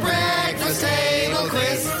for the breakfast table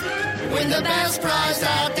quiz. Win the best prize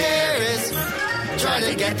out there is. Try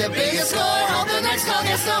to get the biggest score. Hope the next call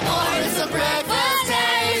gets some more. It's the breakfast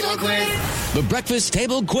table quiz. The Breakfast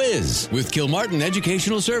Table Quiz with Kilmartin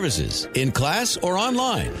Educational Services. In class or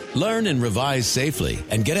online. Learn and revise safely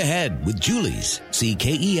and get ahead with Julie's. See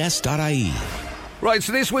KES.ie. Right,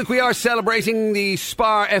 so this week we are celebrating the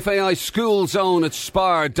Spar FAI School Zone at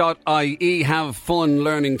spar.ie. Have fun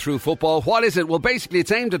learning through football. What is it? Well, basically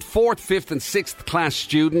it's aimed at 4th, 5th and 6th class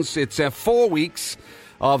students. It's 4 weeks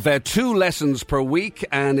of 2 lessons per week,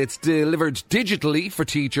 and it's delivered digitally for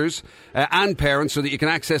teachers and parents so that you can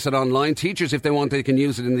access it online. Teachers, if they want, they can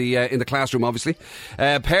use it in the classroom, obviously.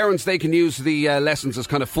 Parents, they can use the lessons as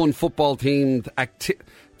kind of fun football-themed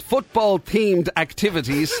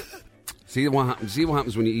activities. See what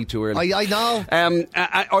happens when you eat too early. I know.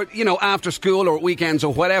 Or, after school or weekends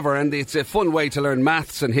or whatever, and it's a fun way to learn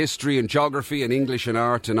maths and history and geography and English and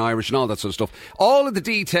art and Irish and all that sort of stuff. All of the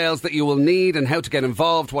details that you will need and how to get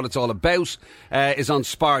involved, what it's all about, is on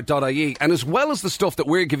spar.ie. And as well as the stuff that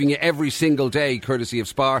we're giving you every single day, courtesy of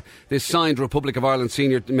Spar, this signed Republic of Ireland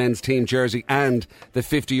senior men's team jersey and the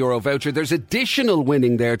 €50 voucher, there's additional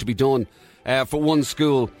winning there to be done for one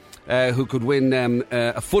school who could win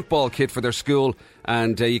a football kit for their school,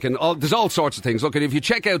 and you can. There's all sorts of things. Look, if you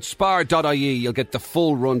check out spar.ie, you'll get the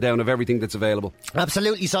full rundown of everything that's available.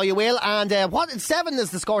 Absolutely, so you will. And 7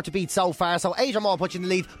 is the score to beat so far, so 8 or more put you in the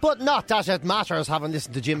lead, but not that it matters, having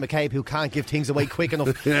listened to Jim McCabe, who can't give things away quick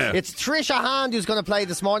enough. Yeah. It's Trisha Hand who's going to play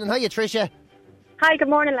this morning. Hiya, Trisha. Hi, good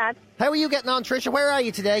morning, lads. How are you getting on, Trisha? Where are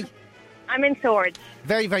you today? I'm in Swords.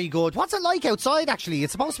 Very, very good. What's it like outside, actually?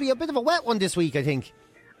 It's supposed to be a bit of a wet one this week, I think.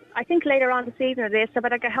 I think later on this evening it is, so I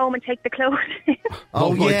better get home and take the clothes.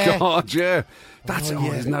 Oh my yeah. God, yeah. That's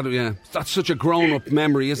isn't that, yeah. That's such a grown-up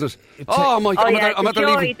memory, isn't it? Oh my God,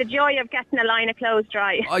 the joy of getting a line of clothes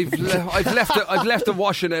dry. I've left the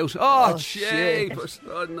washing out. Oh, shame.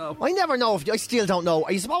 Oh, no. I never know I still don't know.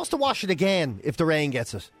 Are you supposed to wash it again if the rain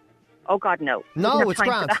gets it? Oh God, no. No, it's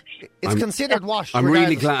grand. It's considered washed. I'm regardless.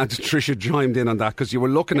 really glad Tricia chimed in on that, because you were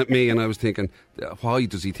looking at me and I was thinking, why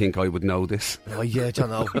does he think I would know this? Oh yeah, I don't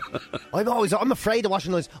know. I'm afraid of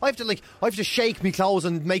washing clothes. I have to shake me clothes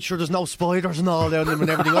and make sure there's no spiders and all down them and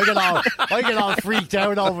everything. I get all freaked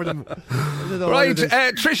out over them. Right,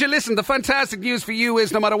 Tricia, listen, the fantastic news for you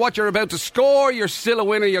is no matter what you're about to score, you're still a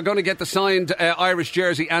winner. You're going to get the signed Irish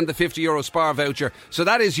jersey and the €50 Spar voucher. So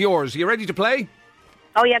that is yours. Are you ready to play?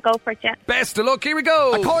 Oh yeah, go for it, yeah. Best of luck, here we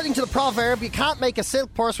go. According to the proverb, you can't make a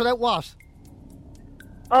silk purse without what?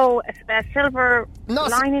 Oh, a silver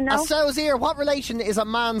lining, no? A sow's ear. What relation is a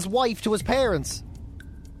man's wife to his parents?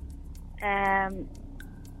 A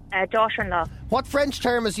daughter-in-law. What French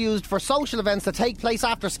term is used for social events that take place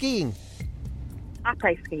after skiing?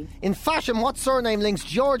 Après ski. In fashion, what surname links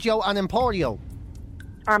Giorgio and Emporio?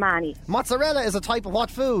 Armani. Mozzarella is a type of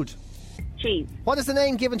what food? Cheese. What is the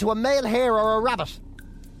name given to a male hare or a rabbit?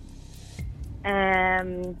 I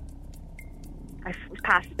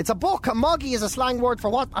pass. It's a book. A muggy is a slang word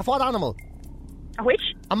for what? Of what animal? A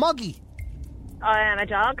which? A muggy. A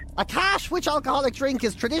dog. A cat. Which alcoholic drink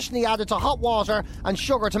is traditionally added to hot water and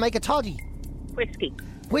sugar to make a toddy? Whiskey.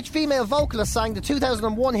 Which female vocalist sang the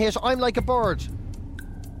 2001 hit I'm Like a Bird?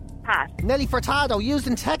 Pass. Nelly Furtado. Used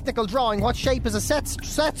in technical drawing, what shape is a set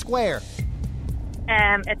square?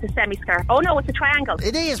 It's a semi-square. Oh no, it's a triangle.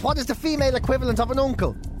 It is. What is the female equivalent of an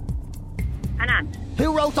uncle? An aunt.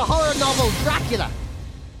 Who wrote the horror novel Dracula?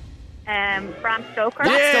 Bram Stoker.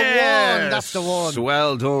 That's the one.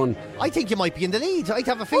 Well done. I think you might be in the lead. I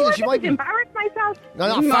have a feeling she might be. Embarrass myself.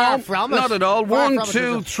 No, not far from it. Not at all. Far 1,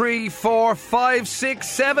 2, 3, 4, 5, 6,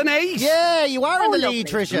 7, 8. Yeah, you are in the lovely. lead,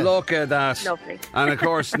 Tricia. Look at that. Lovely. And of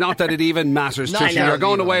course, not that it even matters, No, Tricia. no, You're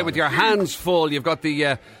going no, away no. with your hands full. You've got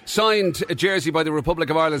the signed jersey by the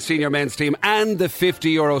Republic of Ireland senior men's team and the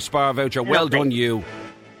 €50 Spar voucher. Well Lovely. done, you.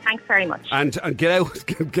 Thanks very much. And get out,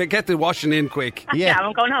 get the washing in quick. Yeah.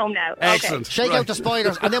 I'm going home now. Excellent. Shake out the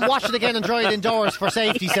spiders and then wash it again and dry it indoors for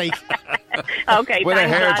safety's sake. Okay, With a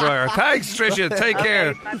thanks, lads. hairdryer. Thanks, Tricia. Take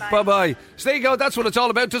care. Bye-bye. So there you go. That's what it's all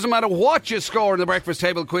about. Doesn't matter what you score in the Breakfast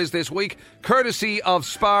Table Quiz this week. Courtesy of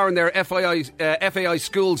Spar and their FAI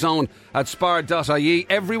School Zone at spar.ie.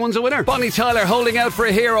 Everyone's a winner. Bonnie Tyler holding out for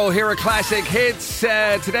a hero here at Classic Hits.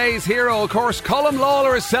 Today's hero, of course, Colm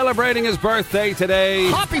Lawler is celebrating his birthday today.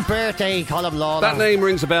 Happy birthday, Colm Lawler. That name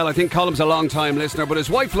rings a bell. I think Colm's a long-time listener, but his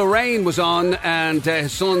wife Lorraine was on, and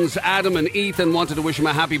his sons Adam and Ethan wanted to wish him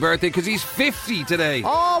a happy birthday because he's She's 50 today.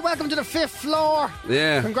 Oh, welcome to the 5th floor.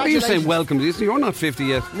 Yeah. What are you saying welcome to this? You're not 50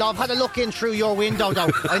 yet. No, I've had a look in through your window,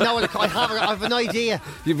 though. I know it. I have an idea.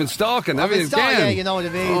 You've been stalking, I've haven't been you? stalking, Again? yeah, you know what I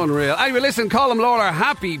mean. Unreal. Anyway, listen, Colm Lawler,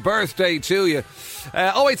 happy birthday to you.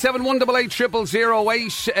 087 188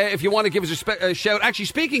 0008 if you want to give us a shout. Actually,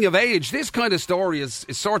 speaking of age, this kind of story is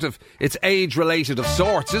sort of, it's age-related of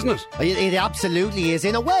sorts, isn't it? It absolutely is,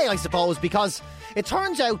 in a way, I suppose, because it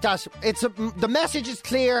turns out that the message is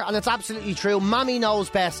clear and it's absolutely true. Mammy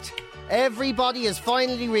knows best. Everybody has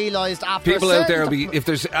finally realised after people out there, if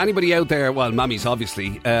there's anybody out there, well, mammies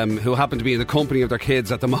obviously, who happen to be in the company of their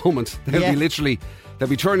kids at the moment, they'll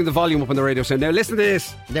be turning the volume up on the radio saying, now listen to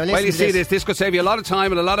this. While you see this could save you a lot of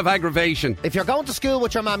time and a lot of aggravation. If you're going to school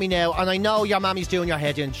with your mammy now, and I know your mammy's doing your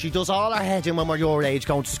head in, she does all her head in when we're your age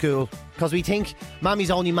going to school, because we think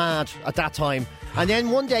mammy's only mad at that time. And then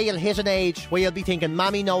one day you'll hit an age where you'll be thinking,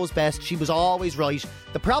 Mammy knows best, she was always right.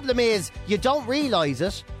 The problem is, you don't realise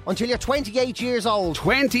it until you're 28 years old.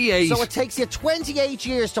 28? So it takes you 28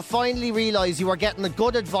 years to finally realise you are getting the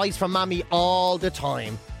good advice from Mammy all the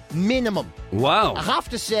time. Minimum. Wow. I have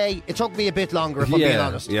to say, it took me a bit longer, if I'm being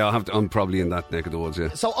honest. Yeah, I'm probably in that neck of the woods, yeah.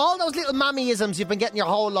 So all those little mammyisms you've been getting your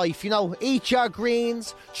whole life, you know, eat your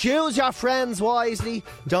greens, choose your friends wisely,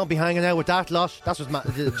 don't be hanging out with that lot. That's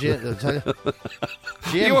what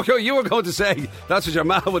You were going to say, that's what your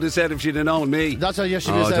ma would have said if she'd have known me. That's what you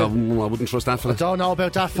should have said. I wouldn't trust that fella. I don't know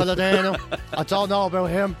about that fella there, you know. I don't know about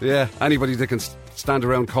him. Yeah, anybody that can stand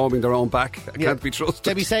around combing their own back can't be trusted.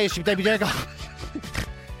 They'd be saying, they'd be there going...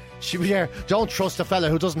 She'd be there, don't trust a fella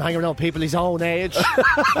who doesn't hang around people his own age.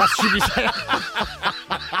 That's what she'd be saying.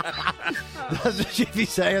 That's what she'd be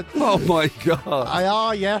saying. Oh my God.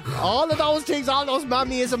 Oh yeah. All of those things, all those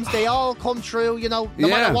mammyisms, they all come true, you know, no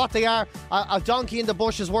matter what they are. A donkey in the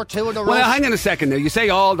bush is worth two in a rush. Well, hang on a second now. You say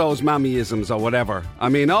all those mammyisms or whatever. I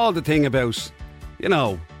mean, all the thing about, you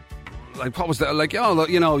know, like what was that? Like, oh,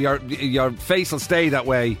 you know, your face will stay that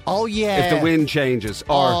way. Oh yeah. If the wind changes,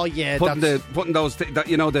 or putting those,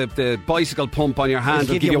 you know, the bicycle pump on your hand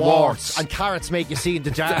will give you warts, and carrots make you see in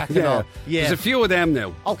the dark. Yeah. You know? Yeah. There's a few of them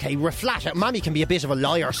now. Okay, we're flat. Mammy can be a bit of a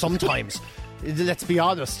liar sometimes. Let's be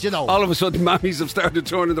honest, you know. All of a sudden, mammies have started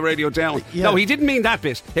turning the radio down. Yeah. No, he didn't mean that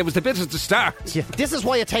bit. It was the bit at the start. Yeah. This is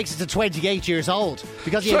why it takes us to 28 years old.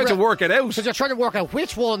 Because you're trying to work it out. Because you're trying to work out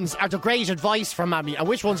which ones are the great advice from mammy and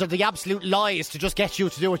which ones are the absolute lies to just get you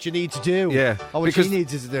to do what you need to do. Yeah. Or what she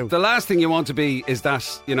needs you to do. The last thing you want to be is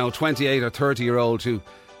that, you know, 28 or 30-year-old who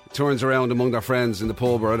turns around among their friends in the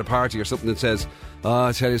pub or at a party or something and says,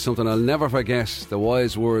 I'll tell you something, I'll never forget the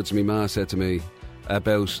wise words me ma said to me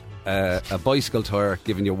about a bicycle tyre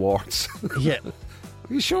giving you warts. Yeah.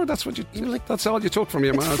 Are you sure that's what that's all you took from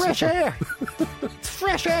your man? Fresh air. It's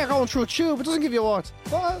fresh air going through a tube. It doesn't give you warts.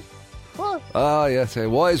 What? Ah, yes,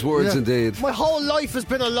 wise words indeed. My whole life has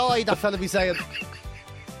been a lie, that fella be saying.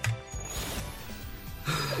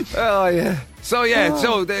 Oh yeah. So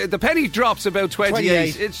so the penny drops about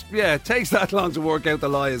 28. It takes that long to work out the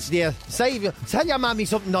lies. Yeah, tell your mammy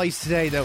something nice today though.